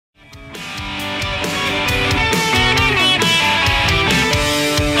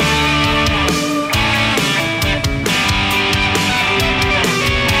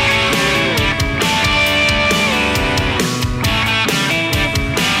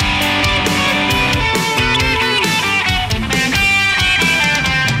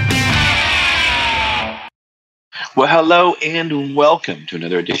Well, hello and welcome to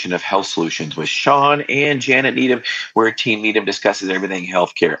another edition of Health Solutions with Shawn and Janet Needham, where Team Needham discusses everything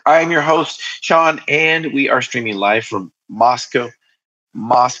healthcare. I'm your host, Shawn, and we are streaming live from Moscow,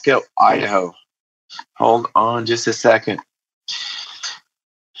 Idaho. Hold on just a second.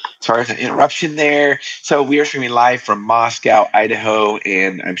 Sorry for the interruption there. So we are streaming live from Moscow, Idaho,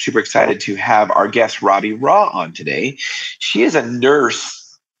 and I'm super excited to have our guest, Robbie Raugh, on today. She is a nurse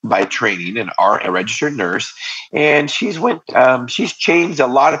by training, a registered nurse, and she's changed a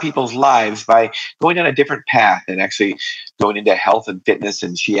lot of people's lives by going on a different path and actually going into health and fitness.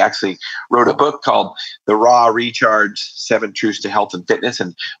 And she actually wrote a book called The Raw Recharge: 7 Truths to Health and Fitness.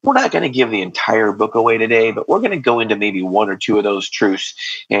 And we're not going to give the entire book away today, but we're going to go into maybe one or two of those truths.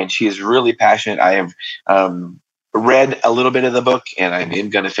 And she is really passionate. I have read a little bit of the book, and I am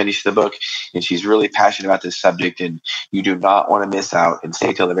going to finish the book. And she's really passionate about this subject, and you do not want to miss out and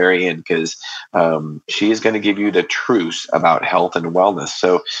stay till the very end, because she is going to give you the truths about health and wellness.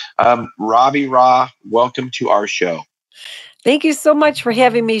 So Robbie Raugh, welcome to our show. Thank you so much for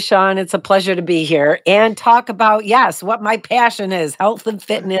having me, Shawn. It's a pleasure to be here and talk about, yes, what my passion is, health and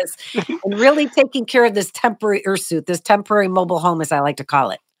fitness, and really taking care of this temporary earth-suit, this temporary mobile home, as I like to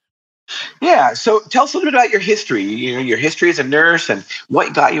call it. Yeah. So tell us a little bit about your history, your history as a nurse and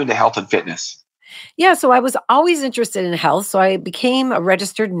what got you into health and fitness. Yeah, so I was always interested in health. So I became a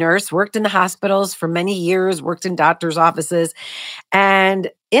registered nurse, worked in the hospitals for many years, worked in doctors' offices. And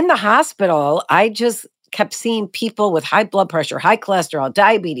in the hospital, I just kept seeing people with high blood pressure, high cholesterol,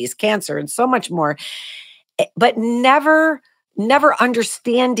 diabetes, cancer, and so much more, but never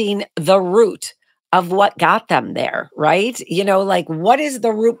understanding the root of what got them there, right? Like, what is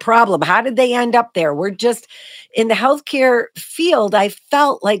the root problem? How did they end up there? We're just in the healthcare field. I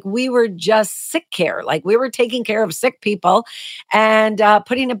felt like we were just sick care, like we were taking care of sick people and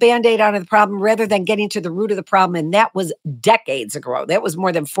putting a Band-Aid on the problem rather than getting to the root of the problem. And that was decades ago. That was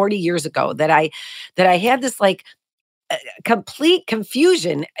more than 40 years ago that I had this like complete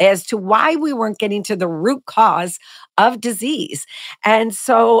confusion as to why we weren't getting to the root cause of disease. And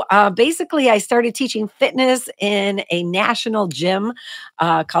so basically I started teaching fitness in a national gym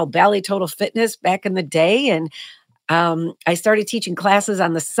called Bally Total Fitness back in the day. And I started teaching classes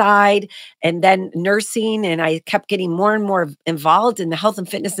on the side and then nursing, and I kept getting more and more involved in the health and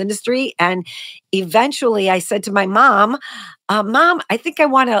fitness industry. And eventually I said to my mom, Mom, I think I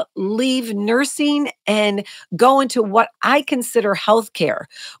want to leave nursing and go into what I consider healthcare,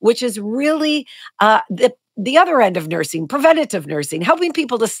 which is really the other end of nursing, preventative nursing, helping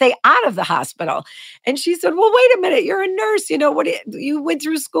people to stay out of the hospital. And she said, well, wait a minute, you're a nurse, you went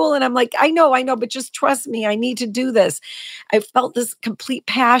through school. And I'm like, I know, but just trust me, I need to do this. I felt this complete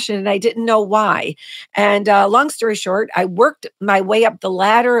passion and I didn't know why. And long story short, I worked my way up the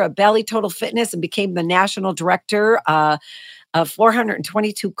ladder of Bally Total Fitness and became the national director of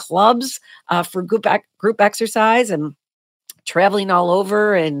 422 clubs for group exercise, and traveling all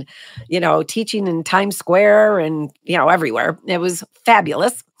over and, teaching in Times Square and, everywhere. It was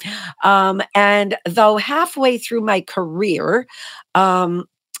fabulous. And though halfway through my career,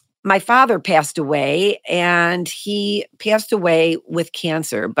 my father passed away, and he passed away with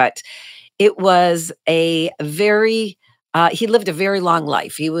cancer, but it was he lived a very long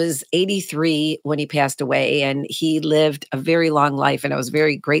life. He was 83 when he passed away, and he lived a very long life, and I was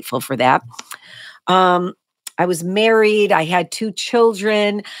very grateful for that. I was married. I had 2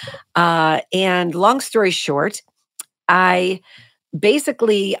 children. And long story short, I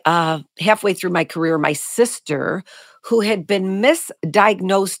basically, halfway through my career, my sister, who had been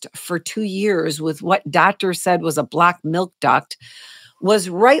misdiagnosed for 2 years with what doctors said was a blocked milk duct, was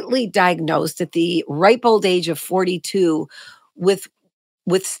rightly diagnosed at the ripe old age of 42 with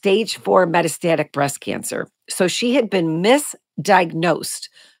stage 4 metastatic breast cancer. So she had been misdiagnosed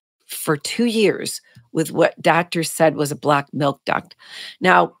for 2 years with what doctors said was a blocked milk duct.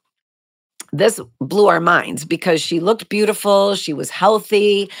 Now, this blew our minds because she looked beautiful. She was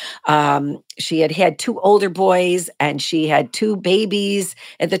healthy. She had 2 older boys and she had 2 babies.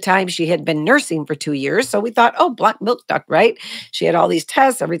 At the time, she had been nursing for 2 years. So we thought, oh, blocked milk duct, right? She had all these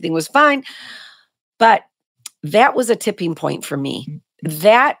tests. Everything was fine. But that was a tipping point for me.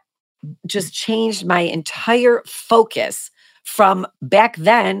 That just changed my entire focus from back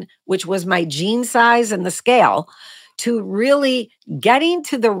then, which was my gene size and the scale, to really getting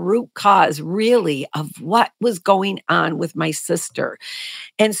to the root cause, really, of what was going on with my sister.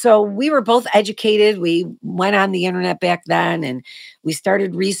 And so we were both educated. We went on the internet back then and we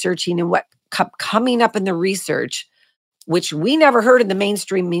started researching, and what kept coming up in the research, which we never heard in the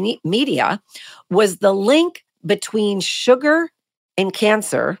mainstream media, was the link between sugar and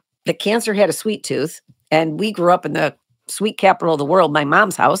cancer. The cancer had a sweet tooth, And we grew up in the sweet capital of the world, my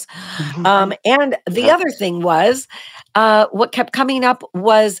mom's house. And the Uh-huh. other thing was, what kept coming up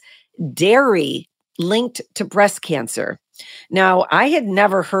was dairy linked to breast cancer. Now, I had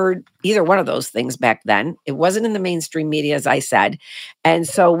never heard either one of those things back then. It wasn't in the mainstream media, as I said. And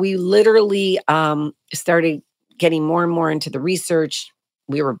so we literally started getting more and more into the research.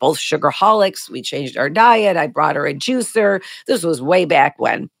 We were both sugarholics. We changed our diet. I brought her a juicer. This was way back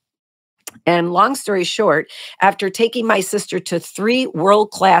when. And long story short, after taking my sister to 3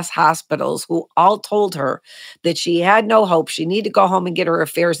 world-class hospitals who all told her that she had no hope, she needed to go home and get her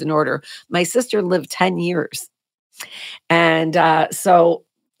affairs in order, my sister lived 10 years. And so,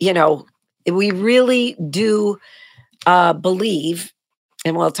 we really do believe,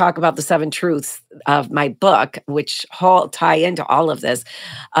 and we'll talk about the 7 truths of my book, which all tie into all of this,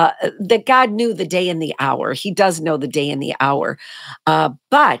 that God knew the day and the hour. He does know the day and the hour.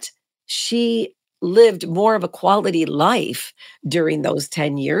 But she lived more of a quality life during those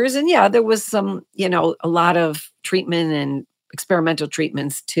 10 years. And yeah, there was some, a lot of treatment and experimental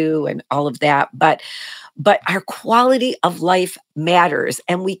treatments too, and all of that. But our quality of life matters,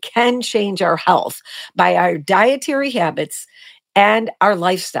 and we can change our health by our dietary habits and our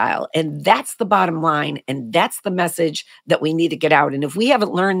lifestyle. And that's the bottom line. And that's the message that we need to get out. And if we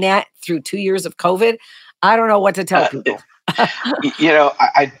haven't learned that through 2 years of COVID, I don't know what to tell people.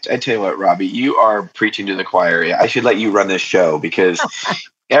 I tell you what, Robbie, you are preaching to the choir. I should let you run this show because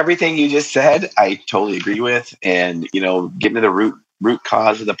everything you just said, I totally agree with. And, getting to the root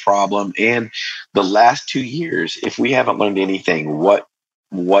cause of the problem. And the last 2 years, if we haven't learned anything,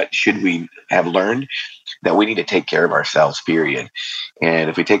 what should we have learned? That we need to take care of ourselves, period. And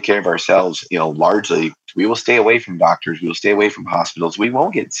if we take care of ourselves, largely, we will stay away from doctors. We will stay away from hospitals. We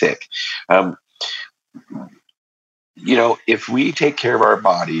won't get sick. If we take care of our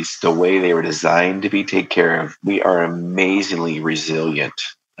bodies the way they were designed to be taken care of, we are amazingly resilient.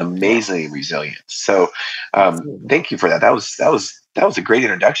 So, thank you for that. That was a great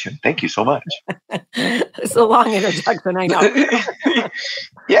introduction. Thank you so much. It's a long introduction, I know.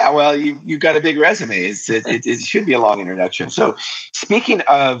 Yeah, well, you've got a big resume. It should be a long introduction. So, speaking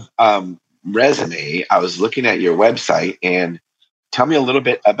of resume, I was looking at your website, and tell me a little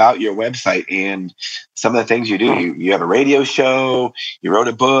bit about your website and some of the things you do. You have a radio show, you wrote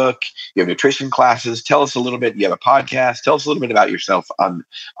a book, you have nutrition classes. Tell us a little bit. You have a podcast. Tell us a little bit about yourself on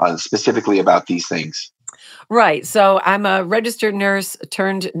specifically about these things. Right. So I'm a registered nurse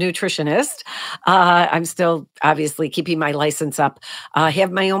turned nutritionist. I'm still obviously keeping my license up. I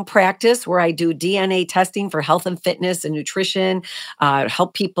have my own practice where I do DNA testing for health and fitness and nutrition,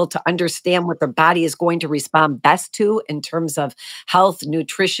 help people to understand what their body is going to respond best to in terms of health,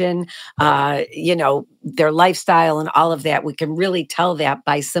 nutrition, their lifestyle and all of that. We can really tell that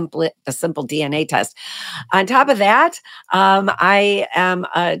by a simple DNA test. On top of that, I am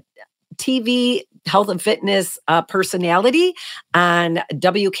a TV health and fitness personality on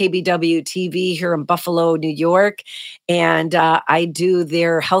WKBW TV here in Buffalo, New York. And I do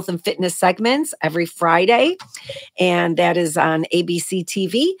their health and fitness segments every Friday. And that is on ABC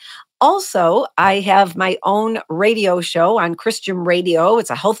TV. Also, I have my own radio show on Christian radio.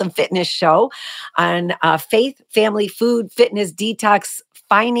 It's a health and fitness show on faith, family, food, fitness, detox,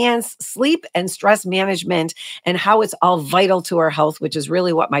 finance, sleep, and stress management, and how it's all vital to our health, which is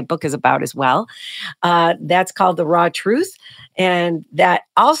really what my book is about as well. That's called The Raw Truth. And that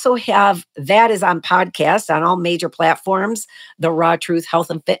is on podcast on all major platforms, The Raw Truth, Health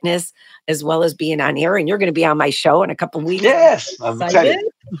and Fitness, as well as being on air. And you're going to be on my show in a couple of weeks. Yes, I'm excited.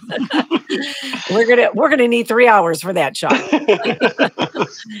 We're gonna need 3 hours for that, Shawn.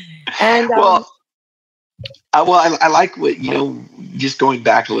 And I like what, just going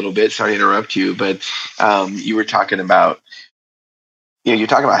back a little bit, sorry to interrupt you, but you were talking about, you're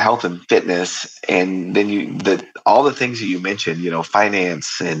talking about health and fitness, and then all the things that you mentioned,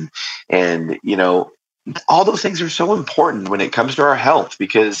 finance and all those things are so important when it comes to our health,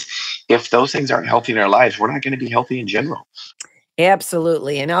 because if those things aren't healthy in our lives, we're not going to be healthy in general.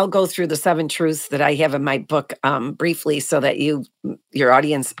 Absolutely. And I'll go through the 7 truths that I have in my book briefly so that your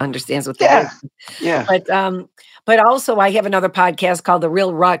audience understands what that is. Yeah. But also I have another podcast called the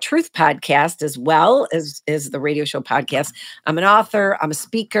Real Raw Truth Podcast, as well as the radio show podcast. I'm an author, I'm a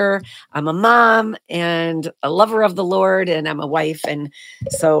speaker, I'm a mom and a lover of the Lord, and I'm a wife. And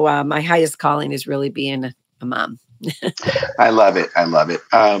so my highest calling is really being a mom. I love it.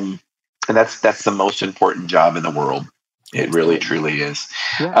 And that's the most important job in the world. It really, truly is.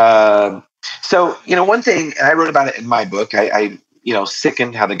 Yeah. So, one thing, and I wrote about it in my book, I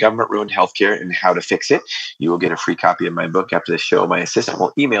Sickened: How the Government Ruined Healthcare and How to Fix It. You will get a free copy of my book after the show. My assistant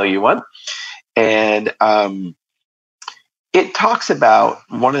will email you one. And it talks about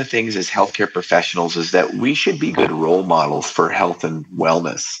one of the things as healthcare professionals is that we should be good role models for health and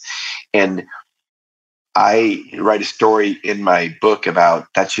wellness. And I write a story in my book about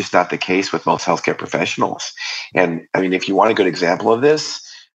that's just not the case with most healthcare professionals. And I mean, if you want a good example of this,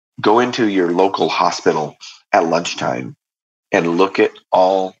 go into your local hospital at lunchtime and look at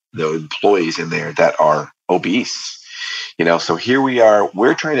all the employees in there that are obese. So here we are,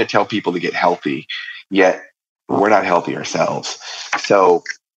 we're trying to tell people to get healthy, yet we're not healthy ourselves. So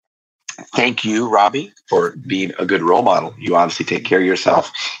thank you, Robbie, for being a good role model. You obviously take care of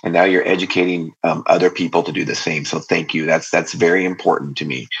yourself, and now you're educating other people to do the same. So thank you. That's very important to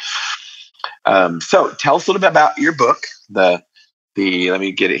me. So tell us a little bit about your book. The let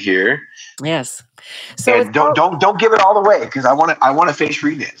me get it here. Yes. So and don't give it all away because I want to finish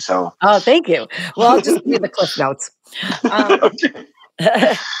reading it. So thank you. Well, I'll just give you the cliff notes. Okay.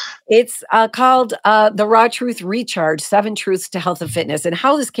 It's called The Raw Truth Recharge, 7 Truths to Health and Fitness. And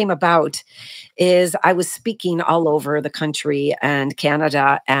how this came about is I was speaking all over the country and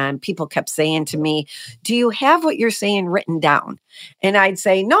Canada, and people kept saying to me, do you have what you're saying written down? And I'd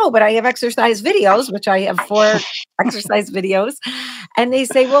say, no, but I have exercise videos, which I have 4 exercise videos. And they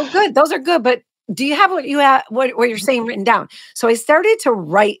say, well, good, those are good, but do you have what you're saying written down? So I started to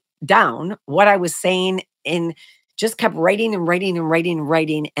write down what I was saying in just kept writing and writing and writing and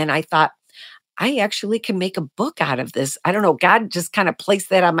writing. And I thought, I actually can make a book out of this. I don't know. God just kind of placed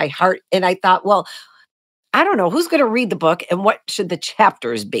that on my heart. And I thought, well, I don't know who's going to read the book and what should the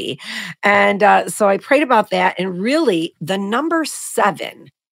chapters be. And so I prayed about that. And really, the number 7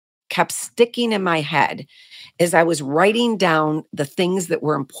 kept sticking in my head as I was writing down the things that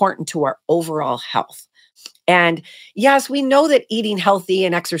were important to our overall health. And yes, we know that eating healthy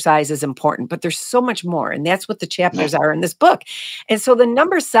and exercise is important, but there's so much more. And that's what the chapters are in this book. And so the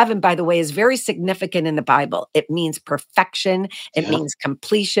number 7, by the way, is very significant in the Bible. It means perfection. It means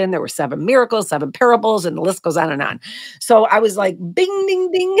completion. There were 7 miracles, 7 parables, and the list goes on and on. So I was like, bing,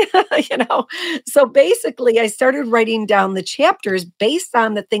 ding, ding, So basically, I started writing down the chapters based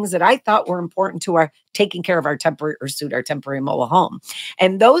on the things that I thought were important to our taking care of our temporary mobile home.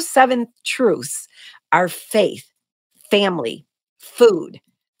 And those 7 truths are faith, family, food,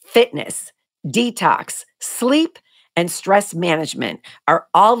 fitness, detox, sleep, and stress management are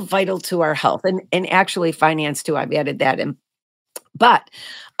all vital to our health, and actually finance too. I've added that in. But,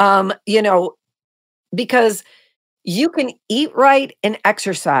 because you can eat right and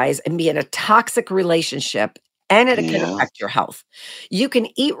exercise and be in a toxic relationship, and it can affect your health. You can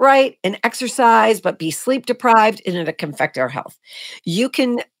eat right and exercise, but be sleep deprived, and it can affect our health. You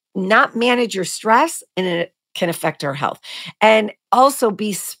can not manage your stress, and it can affect our health. And also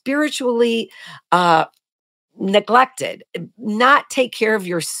be spiritually neglected, not take care of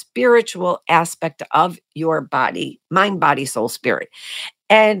your spiritual aspect of your body, mind, body, soul, spirit.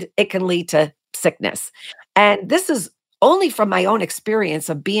 And it can lead to sickness. And this is only from my own experience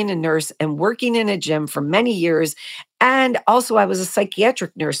of being a nurse and working in a gym for many years. And also I was a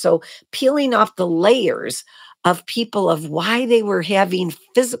psychiatric nurse. So peeling off the layers of people of why they were having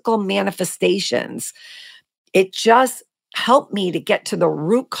physical manifestations, it just helped me to get to the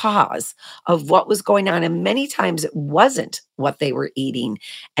root cause of what was going on. And many times it wasn't what they were eating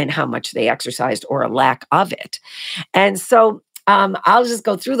and how much they exercised or a lack of it. And so I'll just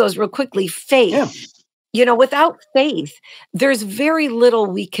go through those real quickly. Faith. Without faith, there's very little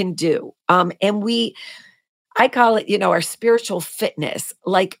we can do. I call it, our spiritual fitness.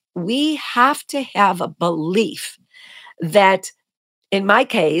 Like we have to have a belief that, in my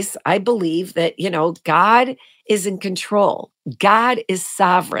case, I believe that, God is in control. God is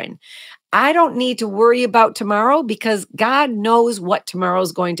sovereign. I don't need to worry about tomorrow because God knows what tomorrow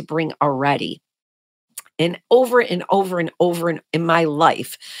is going to bring already. And over and over and over in my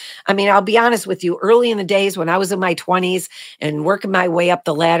life. I mean, I'll be honest with you, early in the days when I was in my 20s and working my way up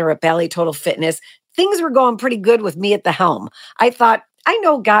the ladder at Ballet Total Fitness, things were going pretty good with me at the helm. I thought, I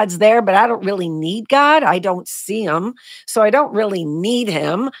know God's there, but I don't really need God. I don't see him. So I don't really need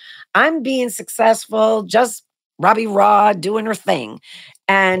him. I'm being successful, just Robbie Raugh doing her thing.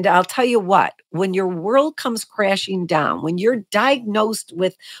 And I'll tell you what, when your world comes crashing down, when you're diagnosed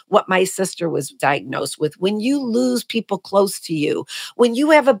with what my sister was diagnosed with, when you lose people close to you, when you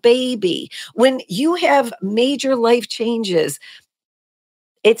have a baby, when you have major life changes,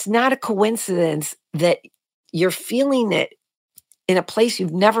 it's not a coincidence that you're feeling it in a place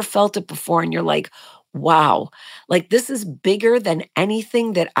you've never felt it before. And you're like, wow, like this is bigger than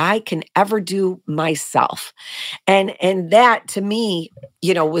anything that I can ever do myself. And that to me,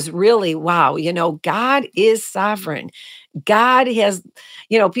 was really wow, God is sovereign. God has,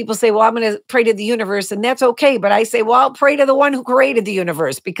 people say, well, I'm going to pray to the universe, and that's okay. But I say, well, I'll pray to the one who created the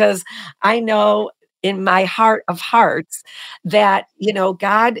universe, because I know in my heart of hearts that,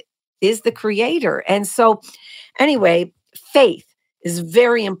 God is the creator. And so, anyway, faith is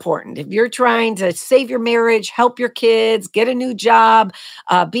very important. If you're trying to save your marriage, help your kids, get a new job,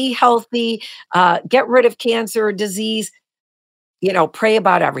 be healthy, get rid of cancer or disease, pray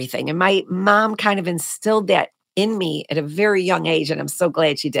about everything. And my mom kind of instilled that in me at a very young age, and I'm so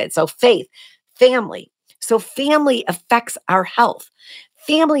glad she did. So faith, family. So family affects our health.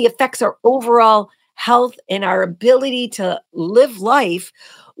 Family affects our overall health and our ability to live life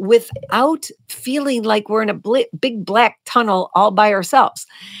without feeling like we're in a big black tunnel all by ourselves.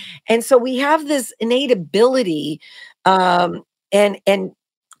 And so we have this innate ability and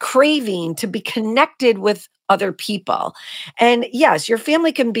craving to be connected with other people. And yes, your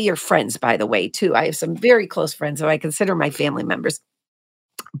family can be your friends, by the way, too. I have some very close friends who I consider my family members.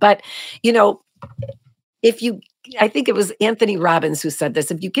 But, you know, if you, I think it was Anthony Robbins who said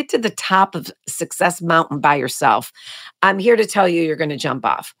this, if you get to the top of Success Mountain by yourself, I'm here to tell you, you're going to jump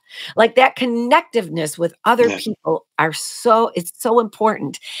off. Like that connectiveness with other Yeah. people it's so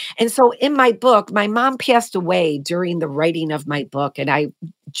important. And so in my book, my mom passed away during the writing of my book, and I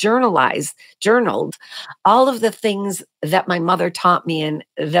journaled all of the things that my mother taught me and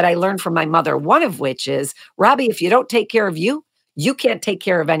that I learned from my mother. One of which is, Robbie, if you don't take care of you, you can't take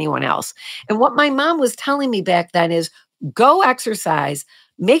care of anyone else. And what my mom was telling me back then is go exercise,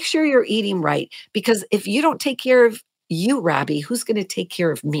 make sure you're eating right, because if you don't take care of you, Robbie, who's going to take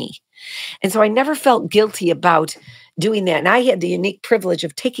care of me? And so I never felt guilty about doing that. And I had the unique privilege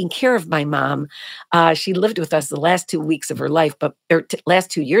of taking care of my mom. She lived with us the last 2 weeks of her life,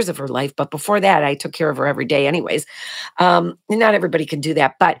 last 2 years of her life. But before that, I took care of her every day anyways. And not everybody can do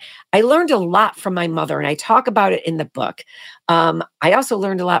that. But I learned a lot from my mother, and I talk about it in the book. I also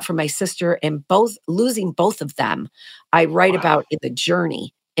learned a lot from my sister, and losing both of them, I write about in the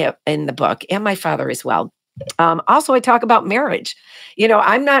journey in the book, and my father as well. Also, I talk about marriage.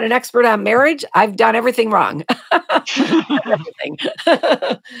 I'm not an expert on marriage. I've done everything wrong. Everything.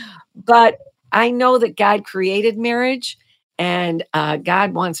 But I know that God created marriage, and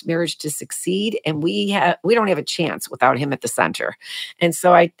God wants marriage to succeed. And we don't have a chance without him at the center. And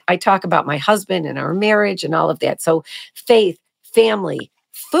so I talk about my husband and our marriage and all of that. So faith, family,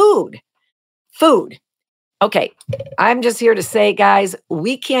 food. Okay, I'm just here to say, guys,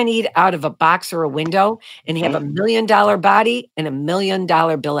 we can't eat out of a box or a window and have $1 million body and $1 million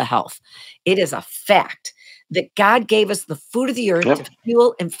bill of health. It is a fact that God gave us the food of the earth to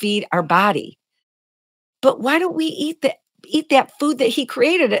fuel and feed our body. But why don't we eat that food that he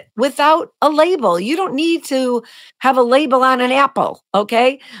created without a label? You don't need to have a label on an apple,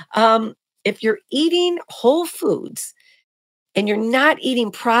 okay? If you're eating whole foods, and you're not eating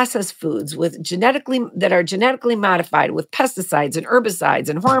processed foods that are genetically modified with pesticides and herbicides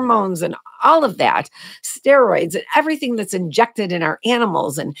and hormones and all of that, steroids and everything that's injected in our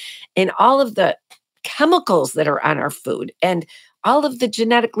animals, and all of the chemicals that are on our food, and all of the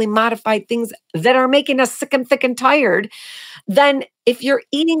genetically modified things that are making us sick and thick and tired, then if you're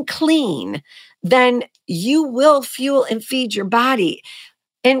eating clean, then you will fuel and feed your body.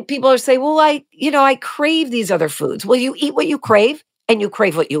 And people are saying, well, I crave these other foods. Well, you eat what you crave, and you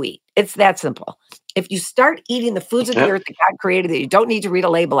crave what you eat. It's that simple. If you start eating the foods of the earth that God created that you don't need to read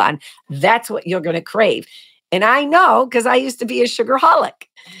a label on, that's what you're going to crave. And I know, because I used to be a sugarholic,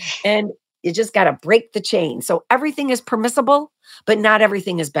 and you just got to break the chain. So everything is permissible, but not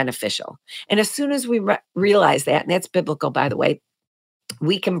everything is beneficial. And as soon as we realize that, and that's biblical, by the way,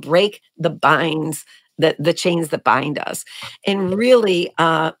 we can break the chains that bind us. And really,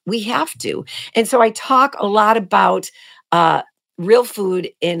 we have to. And so I talk a lot about real food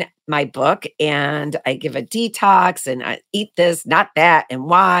in my book, and I give a detox, and I eat this, not that, and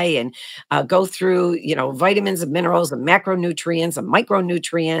why, and go through, vitamins and minerals and macronutrients and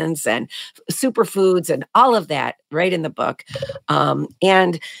micronutrients and superfoods and all of that right in the book.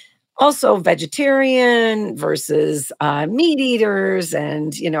 And also vegetarian versus meat eaters,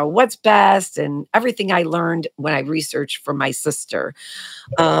 and what's best, and everything I learned when I researched for my sister.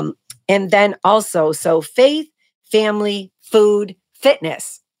 And then also, so faith, family, food,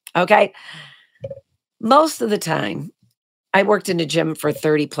 fitness. Okay. Most of the time, I worked in a gym for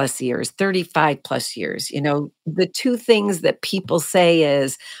 30 plus years, 35 plus years. The two things that people say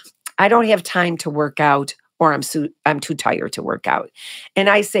is, I don't have time to work out, or I'm too tired to work out. And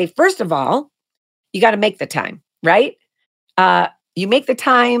I say, first of all, you got to make the time, right? You make the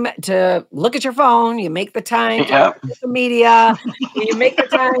time to look at your phone. You make the time to Yeah. social media. You make the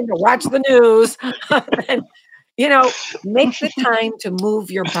time to watch the news. And, make the time to move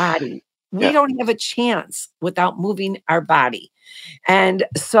your body. We Yeah. don't have a chance without moving our body. And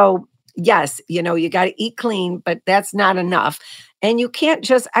so, yes, you got to eat clean, but that's not enough. And you can't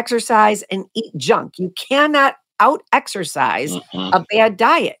just exercise and eat junk. You cannot out exercise a bad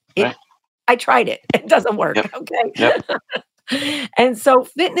diet. Right. I tried it. It doesn't work. Yep. Okay. Yep. And so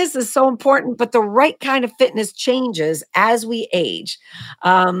fitness is so important, but the right kind of fitness changes as we age.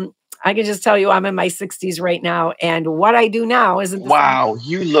 I can just tell you I'm in my 60s right now, and what I do now isn't the same. Wow,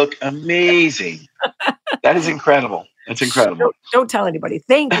 you look amazing. That is incredible. That's incredible. Don't tell anybody.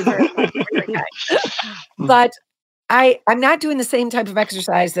 Thank you very much. Very kind. But I'm not doing the same type of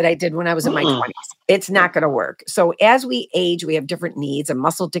exercise that I did when I was in my 20s. It's not going to work. So as we age, we have different needs, and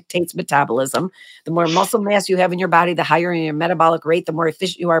muscle dictates metabolism. The more muscle mass you have in your body, the higher your metabolic rate, the more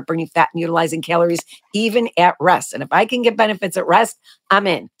efficient you are burning fat and utilizing calories, even at rest. And if I can get benefits at rest, I'm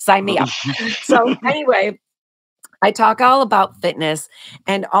in. Sign me up. So anyway, I talk all about fitness.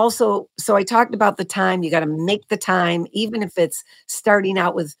 And also, so I talked about the time. You got to make the time, even if it's starting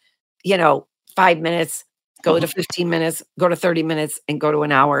out with, 5 minutes, go to 15 minutes, go to 30 minutes, and go to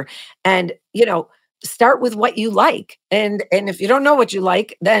an hour. And, start with what you like. And if you don't know what you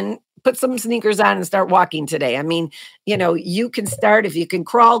like, then put some sneakers on and start walking today. I mean, you can start, if you can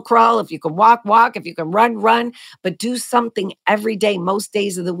crawl, if you can walk, if you can run, but do something every day, most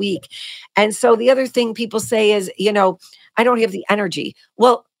days of the week. And so the other thing people say is, I don't have the energy.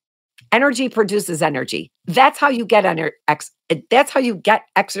 Well, energy produces energy. That's how you get that's how you get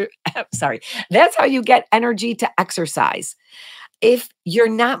That's how you get energy to exercise. If you're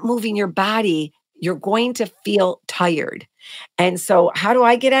not moving your body, you're going to feel tired. And so how do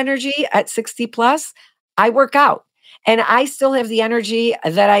I get energy at 60 plus? I work out, and I still have the energy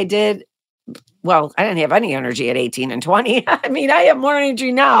that I did. Well, I didn't have any energy at 18 and 20. I mean, I have more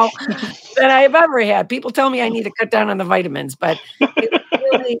energy now than I have ever had. People tell me I need to cut down on the vitamins, but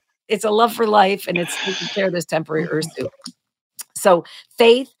it's a love for life, and it's taking care of this temporary earth suit. So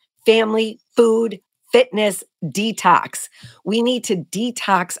faith, family, food, fitness, detox. We need to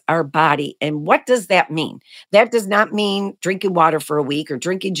detox our body. And what does that mean? That does not mean drinking water for a week or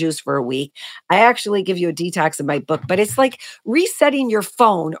drinking juice for a week. I actually give you a detox in my book, but it's like resetting your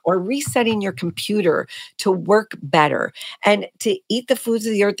phone or resetting your computer to work better and to eat the foods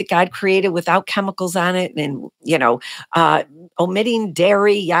of the earth that God created without chemicals on it, and, omitting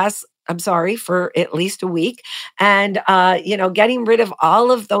dairy. Yes, I'm sorry, for at least a week. And, getting rid of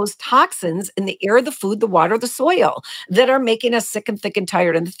all of those toxins in the air, the food, the water, the soil that are making us sick and thick and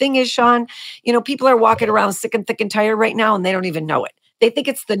tired. And the thing is, Shawn, people are walking around sick and thick and tired right now, and they don't even know it. They think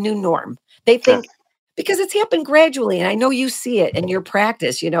it's the new norm. They think, because it's happened gradually. And I know you see it in your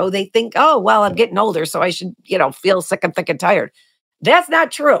practice, they think, oh, well, I'm getting older, so I should, feel sick and thick and tired. That's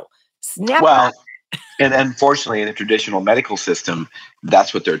not true. Well, and unfortunately, in the traditional medical system,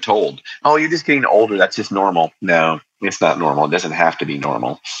 that's what they're told. Oh, you're just getting older. That's just normal. No, it's not normal. It doesn't have to be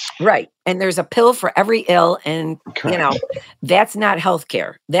normal. Right. And there's a pill for every ill. And, that's not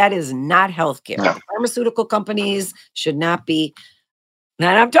healthcare. That is not healthcare. No. Pharmaceutical companies should not be.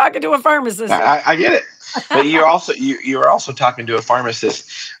 And I'm talking to a pharmacist. I get it. But you're also talking to a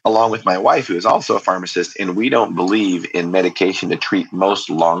pharmacist along with my wife, who is also a pharmacist, and we don't believe in medication to treat most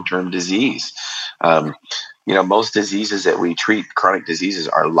long-term disease. Most diseases that we treat, chronic diseases,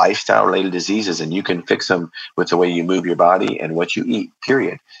 are lifestyle-related diseases, and you can fix them with the way you move your body and what you eat,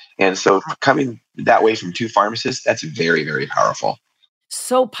 period. And so coming that way from two pharmacists, that's very, very powerful.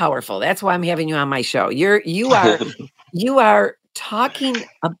 So powerful. That's why I'm having you on my show. You are talking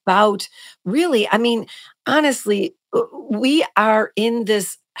about, really, I mean, honestly, we are in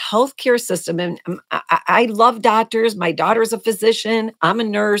this healthcare system, and I love doctors. My daughter's a physician. I'm a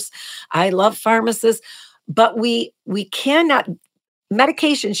nurse. I love pharmacists, but we cannot.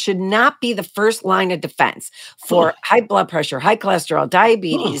 Medication should not be the first line of defense for high blood pressure, high cholesterol,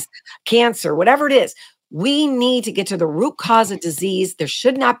 diabetes, cancer, whatever it is. We need to get to the root cause of disease. There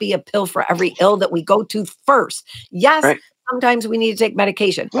should not be a pill for every ill that we go to first. Yes, right. Sometimes we need to take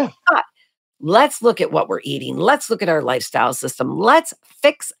medication, but let's look at what we're eating. Let's look at our lifestyle system. Let's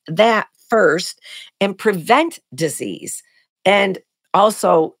fix that first and prevent disease. And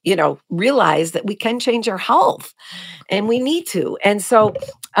also, realize that we can change our health, and we need to. And so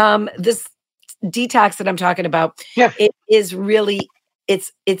this detox that I'm talking about, it is really,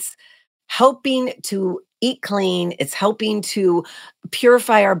 it's helping to eat clean. It's helping to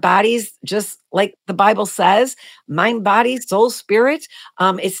purify our bodies, just like the Bible says, mind, body, soul, spirit.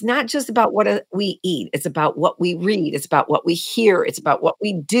 It's not just about what we eat. It's about what we read. It's about what we hear. It's about what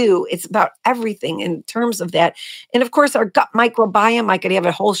we do. It's about everything in terms of that. And of course, our gut microbiome, I could have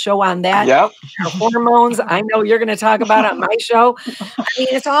a whole show on that. Yep. Our hormones, I know you're going to talk about on my show. I mean,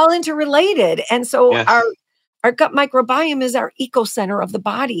 it's all interrelated. And so Yes. our gut microbiome is our eco center of the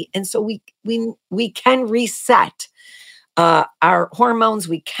body. And so we can reset our hormones.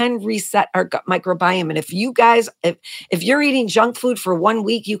 We can reset our gut microbiome. And if you guys, if you're eating junk food for 1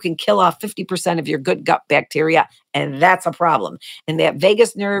 week, you can kill off 50% of your good gut bacteria. And that's a problem. And that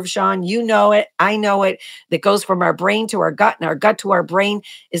vagus nerve, Shawn, you know it, I know it, that goes from our brain to our gut and our gut to our brain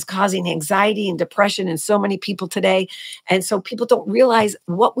is causing anxiety and depression in so many people today. And so people don't realize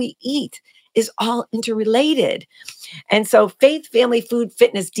what we eat is all interrelated. And so faith, family, food,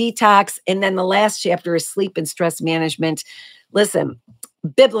 fitness, detox. And then the last chapter is sleep and stress management. Listen,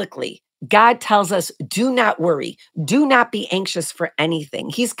 biblically, God tells us, do not worry, do not be anxious for anything.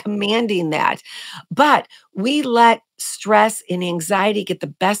 He's commanding that. But we let stress and anxiety get the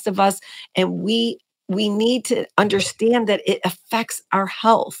best of us. And we need to understand that it affects our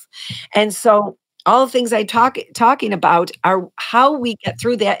health. And so all the things talking about are how we get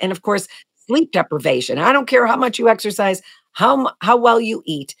through that. And of course, sleep deprivation. I don't care how much you exercise, how well you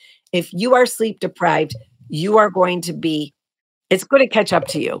eat. If you are sleep deprived, you are going to be, it's going to catch up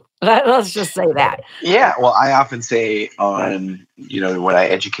to you. Let's just say that. Yeah. Well, I often say when I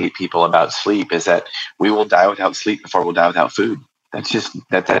educate people about sleep is that we will die without sleep before we'll die without food. That's just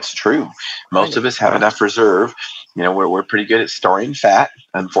that's true. Most of us have enough reserve. We're pretty good at storing fat,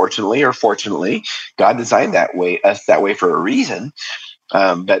 unfortunately or fortunately. God designed us that way for a reason.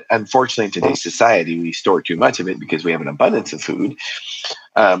 But unfortunately, in today's society, we store too much of it because we have an abundance of food,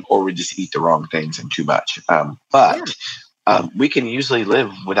 or we just eat the wrong things and too much. But we can usually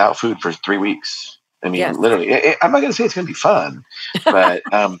live without food for 3 weeks. I mean, literally, I'm not going to say it's going to be fun, but,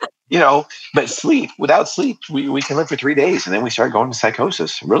 but without sleep, we can live for 3 days and then we start going to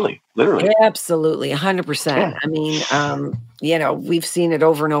psychosis, really, literally. Absolutely, 100%. Yeah. I mean, we've seen it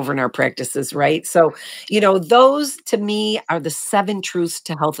over and over in our practices, right? So, those to me are the 7 truths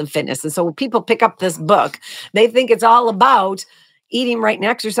to health and fitness. And so when people pick up this book, they think it's all about eating right and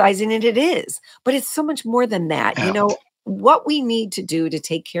exercising, and it is. But it's so much more than that. Yeah. What we need to do to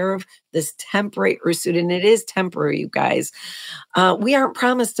take care of this temporary pursuit, and it is temporary, you guys. We aren't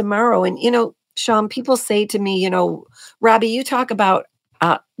promised tomorrow. And, Shawn, people say to me, Robbie, you talk about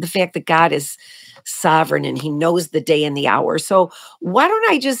the fact that God is sovereign and he knows the day and the hour. So why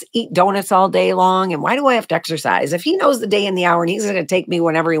don't I just eat donuts all day long? And why do I have to exercise? If he knows the day and the hour and he's going to take me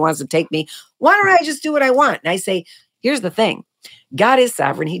whenever he wants to take me, why don't I just do what I want? And I say, here's the thing. God is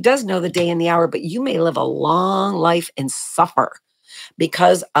sovereign. He does know the day and the hour, but you may live a long life and suffer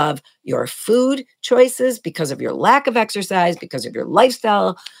because of your food choices, because of your lack of exercise, because of your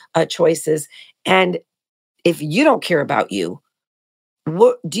lifestyle choices. And if you don't care about you,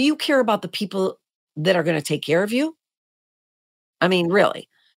 what do you care about the people that are going to take care of you? I mean, really,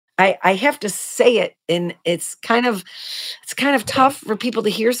 I have to say it, and it's kind of tough for people to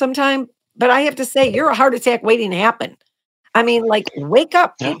hear sometimes, but I have to say, you're a heart attack waiting to happen. I mean, wake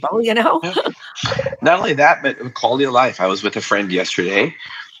up, people, Yeah. Not only that, but quality of life. I was with a friend yesterday,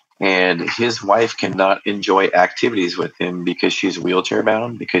 and his wife cannot enjoy activities with him because she's wheelchair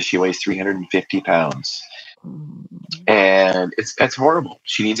bound, because she weighs 350 pounds. And it's horrible.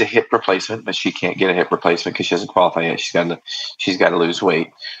 She needs a hip replacement, but she can't get a hip replacement because she doesn't qualify yet. She's got to lose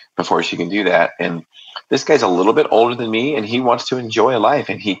weight before she can do that. And this guy's a little bit older than me, and he wants to enjoy life,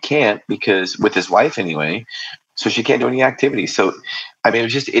 and he can't because with his wife anyway. So she can't do any activities. So, I mean, it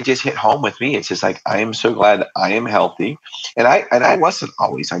just hit home with me. It's just like, I am so glad I am healthy. And I wasn't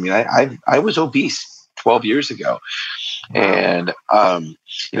always. I mean, I was obese 12 years ago. And,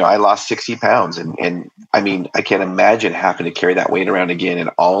 I lost 60 pounds. And I mean, I can't imagine having to carry that weight around again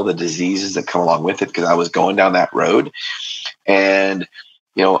and all the diseases that come along with it, because I was going down that road. And,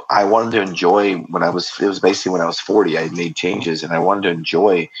 I wanted to enjoy it was basically when I was 40, I made changes, and I wanted to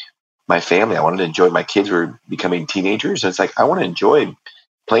enjoy my family. I wanted to enjoy my kids were becoming teenagers. And it's like, I want to enjoy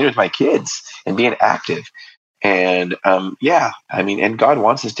playing with my kids and being active. And and God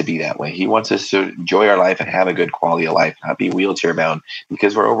wants us to be that way. He wants us to enjoy our life and have a good quality of life, not be wheelchair bound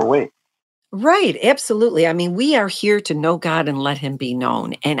because we're overweight. Right, absolutely. I mean, we are here to know God and let him be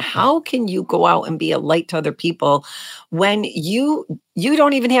known. And how can you go out and be a light to other people when you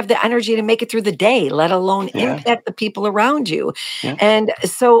don't even have the energy to make it through the day, let alone Yeah. impact the people around you? Yeah. And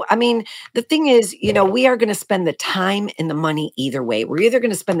so, I mean, the thing is, we are going to spend the time and the money either way. We're either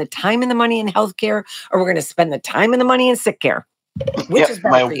going to spend the time and the money in healthcare, or we're going to spend the time and the money in sick care. Which Yeah. is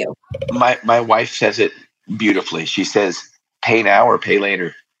better for you? My wife says it beautifully. She says, "Pay now or pay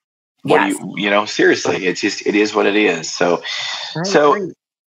later." What do Yes, seriously, it is what it is. So, I so agree.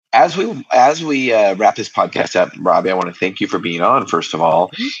 as we wrap this podcast up, Robbie, I want to thank you for being on, first of all.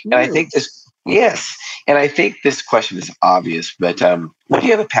 Thank And I you. think this question is obvious, but what do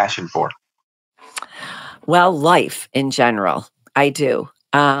you have a passion for? Well, life in general, I do.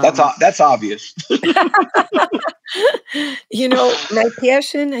 That's obvious. My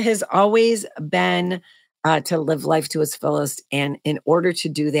passion has always been to live life to its fullest. And in order to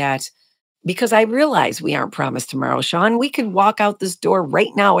do that, because I realize we aren't promised tomorrow, Shawn, we could walk out this door right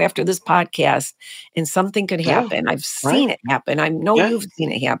now after this podcast and something could Yeah. happen. I've Right. seen it happen. I know Yeah. you've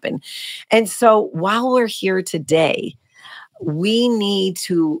seen it happen. And so while we're here today, we need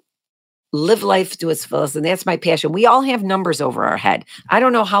to live life to its fullest. And that's my passion. We all have numbers over our head. I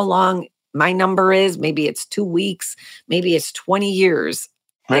don't know how long my number is. Maybe it's 2 weeks, maybe it's 20 years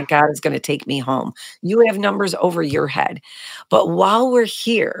Right. that God is going to take me home. You have numbers over your head. But while we're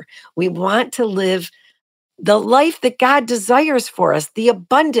here, we want to live the life that God desires for us, the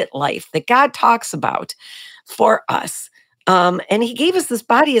abundant life that God talks about for us. And he gave us this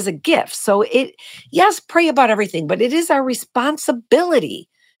body as a gift. So yes, pray about everything, but it is our responsibility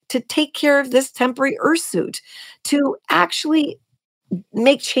to take care of this temporary earth suit, to actually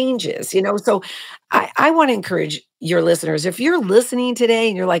make changes. So I want to encourage your listeners. If you're listening today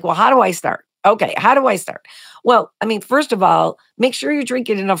and you're like, well, how do I start? Okay, how do I start? Well, I mean, first of all, make sure you're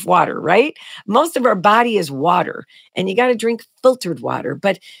drinking enough water, right? Most of our body is water, and you got to drink filtered water,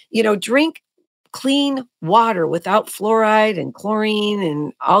 but drink clean water without fluoride and chlorine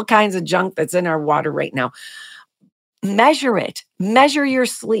and all kinds of junk that's in our water right now. Measure it, measure your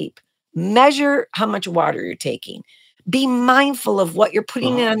sleep, measure how much water you're taking. Be mindful of what you're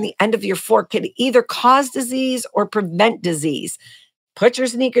putting in on the end of your fork. Could either cause disease or prevent disease. Put your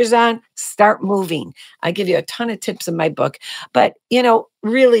sneakers on, start moving. I give you a ton of tips in my book. But,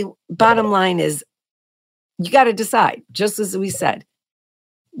 really, bottom line is you got to decide, just as we said,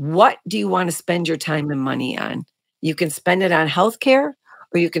 what do you want to spend your time and money on? You can spend it on healthcare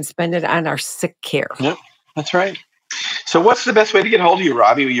or you can spend it on our sick care. Yep, that's right. So, what's the best way to get a hold of you,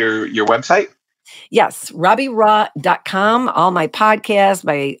 Robbie? Your website? Yes, RobbieRaugh.com. All my podcasts,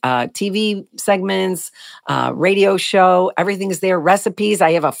 my TV segments, radio show, everything is there. Recipes.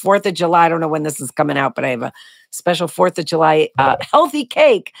 I have a 4th of July. I don't know when this is coming out, but I have a special 4th of July healthy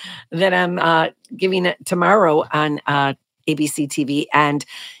cake that I'm giving it tomorrow on ABC TV, and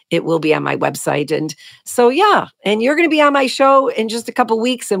it will be on my website. And so, yeah, and you're going to be on my show in just a couple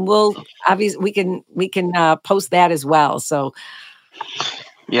weeks, and we'll obviously we can post that as well. So.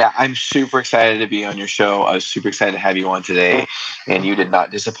 Yeah, I'm super excited to be on your show. I was super excited to have you on today, and you did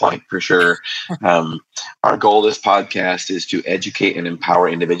not disappoint for sure. Our goal of this podcast is to educate and empower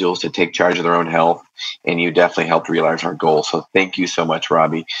individuals to take charge of their own health, and you definitely helped realize our goal. So thank you so much,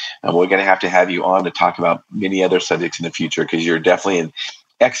 Robbie. We're going to have you on to talk about many other subjects in the future because you're definitely an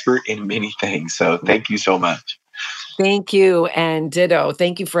expert in many things. So thank you so much. Thank you. And ditto.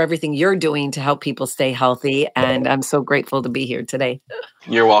 Thank you for everything you're doing to help people stay healthy. And I'm so grateful to be here today.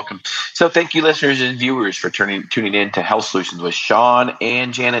 You're welcome. So thank you, listeners and viewers, for tuning in to Health Solutions with Shawn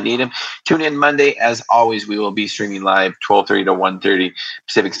and Janet Needham. Tune in Monday. As always, we will be streaming live 12:30 to 1:30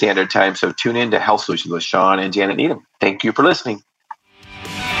 Pacific Standard Time. So tune in to Health Solutions with Shawn and Janet Needham. Thank you for listening.